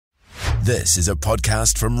This is a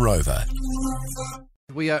podcast from Rover.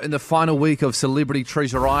 We are in the final week of Celebrity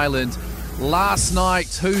Treasure Island. Last night,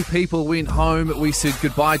 2 people went home. We said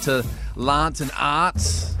goodbye to Lance and Art.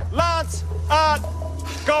 Lance, Art,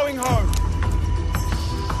 going home.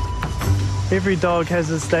 Every dog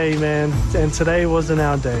has its day, man, and today wasn't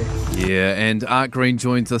our day. Yeah, and Art Green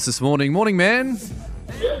joins us this morning. Morning, man.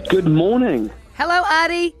 Good morning. Hello,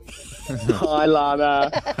 Artie. Hi,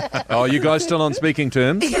 Lana. Oh, you guys still on speaking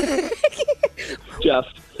terms? Just.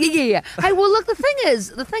 Yeah. Hey, well, look, the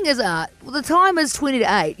thing is, Art, the time is 20 to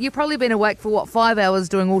 8. You've probably been awake for, 5 hours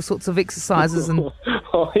doing all sorts of exercises and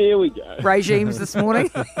Oh, here we go. regimes this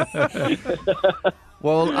morning?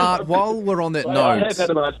 Well, Art, while we're on that I note... have had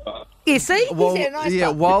a nice bath. Yeah, see? Well, He's had a nice yeah,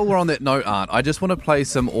 bath. while we're on that note, Art, I just want to play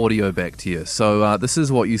some audio back to you. So this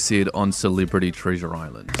is what you said on Celebrity Treasure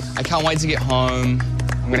Island. I can't wait to get home.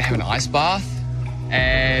 I'm going to have an ice bath.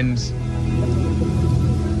 And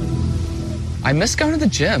I miss going to the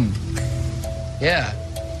gym. Yeah,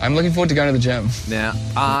 I'm looking forward to going to the gym. Now,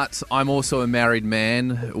 Art, I'm also a married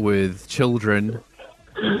man with children.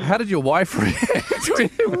 How did your wife react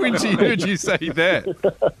when she heard you say that?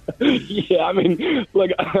 Yeah, I mean,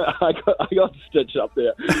 look, I got stitched up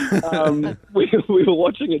there. We were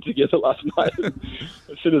watching it together last night.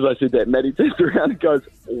 As soon as I said that, Maddie turns around and goes,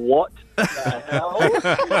 "What the hell?"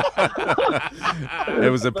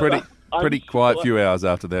 It was a pretty I'm quiet sure- few hours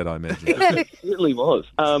after that, I imagine. It certainly was.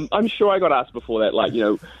 I'm sure I got asked before that, like,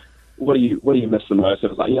 what do you miss the most?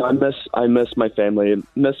 It was like, I miss my family,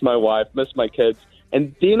 miss my wife, miss my kids.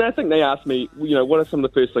 And then I think they asked me, what are some of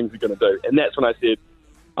the first things you're going to do? And that's when I said,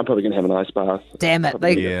 I'm probably going to have an ice bath. Damn it.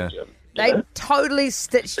 Probably They, gonna go to the gym. they totally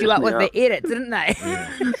stitched you up with the edit, didn't they?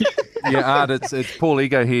 Yeah, Art, it's Paul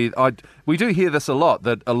Ego here. We do hear this a lot,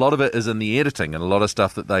 that a lot of it is in the editing, and a lot of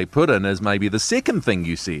stuff that they put in is maybe the second thing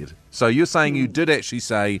you said. So you're saying you did actually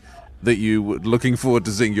say that you were looking forward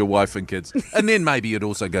to seeing your wife and kids, and then maybe you'd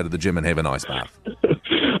also go to the gym and have an ice bath.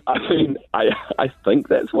 I mean, I think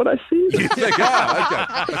that's what I said.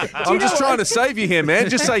 Okay. I'm just trying to save you here, man.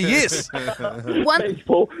 Just say yes. Thanks,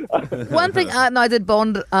 Paul. One thing Art and I did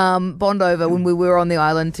bond over when we were on the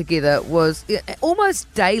island together was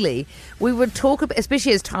almost daily we would talk about,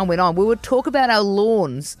 especially as time went on, we would talk about our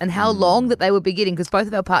lawns and how long that they would be getting, because both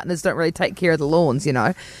of our partners don't really take care of the lawns,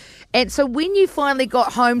 And so when you finally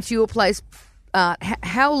got home to your place,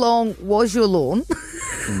 how long was your lawn?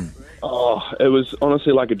 Oh, it was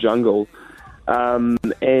honestly like a jungle.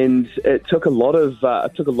 And it took a lot of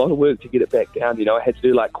work to get it back down. I had to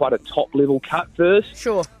do like quite a top level cut first.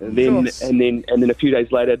 Sure. And then Sure. and then a few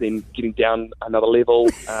days later, then getting down another level.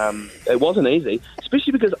 It wasn't easy,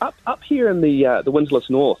 especially because up here in the Winsless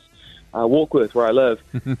North, Warkworth, where I live,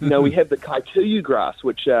 we have the Kaikuyu grass,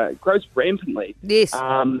 which grows rampantly. Yes.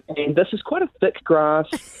 And this is quite a thick grass,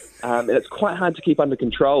 and it's quite hard to keep under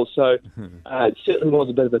control. So it certainly was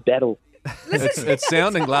a bit of a battle. It's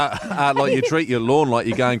sounding like you treat your lawn like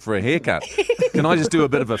you're going for a haircut. Can I just do a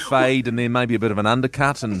bit of a fade and then maybe a bit of an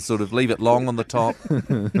undercut and sort of leave it long on the top?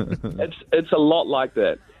 It's a lot like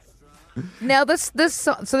that. Now, this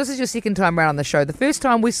is your second time around on the show. The first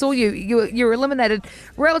time we saw you were eliminated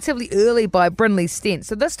relatively early by Brinley Stent.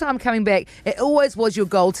 So this time coming back, it always was your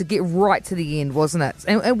goal to get right to the end, wasn't it?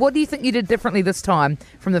 And what do you think you did differently this time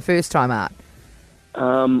from the first time, Art?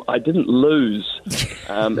 I didn't lose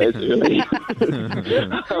as early.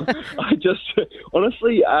 I just,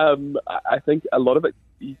 honestly, I think a lot of it,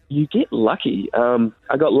 you get lucky.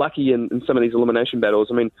 I got lucky in some of these elimination battles.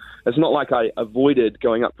 I mean, it's not like I avoided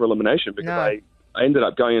going up for elimination, because I ended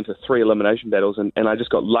up going into 3 elimination battles, and I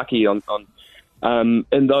just got lucky on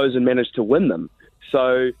in those and managed to win them.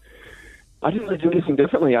 So I didn't really do anything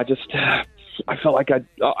differently. I just, I felt like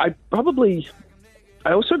I probably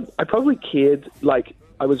cared, like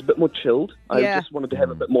I was a bit more chilled. I just wanted to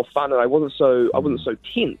have a bit more fun, and I wasn't so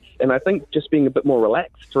tense. And I think just being a bit more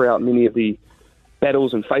relaxed throughout many of the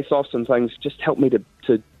battles and face-offs and things just helped me to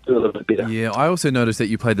do a little bit better. Yeah, I also noticed that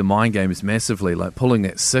you played the mind games massively, like pulling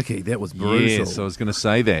that sickie. That was brutal. Yes, I was going to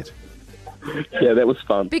say that. Yeah, that was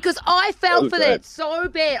fun. Because I fell for that so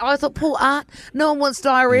bad. I thought, Paul, Art, no one wants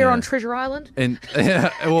diarrhea on Treasure Island. And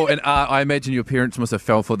I imagine your parents must have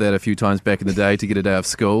fell for that a few times back in the day to get a day off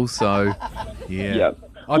school. So, Yeah.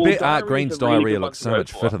 I Well, bet Art diarrhea's Green's a really diarrhea good looks so one to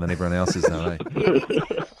much go for. fitter than everyone else's, though, eh?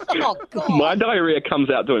 Oh, God. My diarrhea comes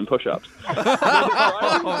out doing push-ups.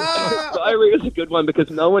 Diarrhea is a good one because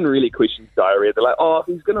no one really questions diarrhea. They're like, oh, if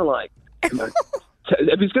he's going to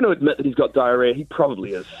if he's going to admit that he's got diarrhea, he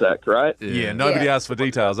probably is sick, right? Yeah, nobody asks for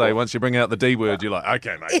details, eh? Once you bring out the D word, you're like,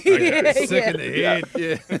 okay, mate. Okay. sick in the head.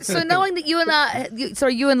 Yeah. So knowing that you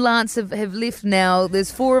and Lance have left now,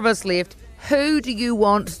 there's 4 of us left. Who do you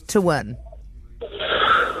want to win?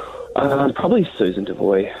 Probably Susan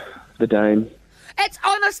Devoy, the Dane. It's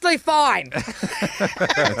honestly fine.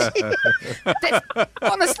 That's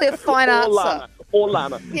honestly a fine answer. Or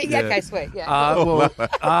Lana. Yeah, okay, sweet. Yeah.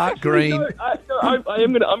 Art Green. I'm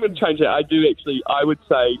going to change it. I would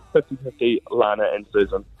say 50-50 Lana and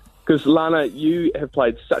Susan. Because Lana, you have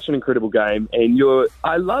played such an incredible game, and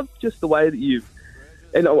I love just the way that you've.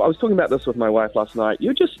 And I was talking about this with my wife last night.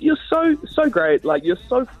 You're so great. Like, you're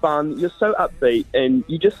so fun. You're so upbeat, and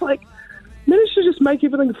you just managed to just make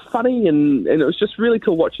everything funny, and it was just really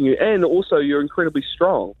cool watching you. And also, you're incredibly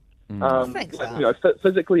strong. Thanks,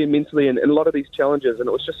 physically and mentally, and a lot of these challenges, and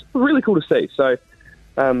it was just really cool to see. So,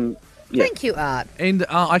 yeah. Thank you, Art. And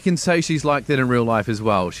I can say she's like that in real life as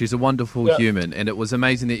well. She's a wonderful human, and it was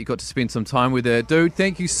amazing that you got to spend some time with her. Dude,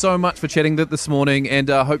 thank you so much for chatting this morning, and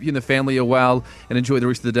I hope you and the family are well, and enjoy the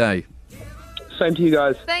rest of the day. Same to you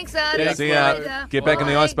guys. Thanks, Art. See ya. Get back in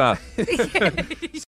the ice bath.